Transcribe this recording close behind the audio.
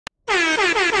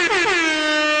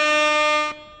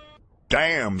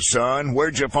Damn, son,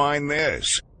 where'd you find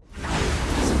this?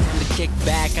 Kick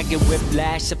back, I get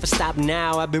whiplash if I stop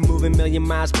now. I've been moving million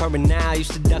miles per hour.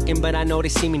 Used to ducking, but I know they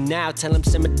see me now. Tell them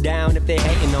simmer down if they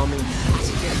hating on me.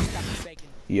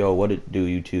 Yo, what it do,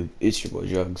 YouTube? It's your boy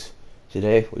Jugs.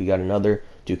 Today we got another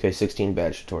 2K16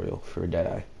 badge tutorial for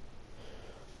Deadeye.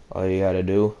 All you gotta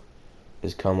do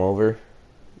is come over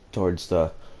towards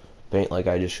the paint like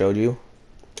I just showed you,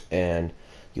 and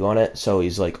you want it so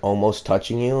he's like almost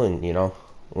touching you, and you know,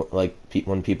 like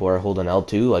when people are holding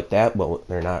L2 like that, but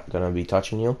they're not gonna be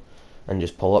touching you, and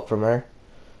just pull up from there,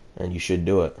 and you should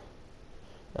do it.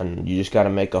 And you just gotta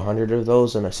make 100 of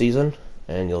those in a season,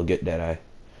 and you'll get Deadeye.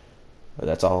 But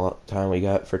that's all the time we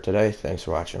got for today. Thanks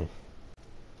for watching.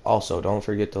 Also, don't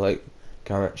forget to like,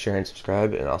 comment, share, and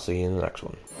subscribe, and I'll see you in the next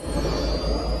one.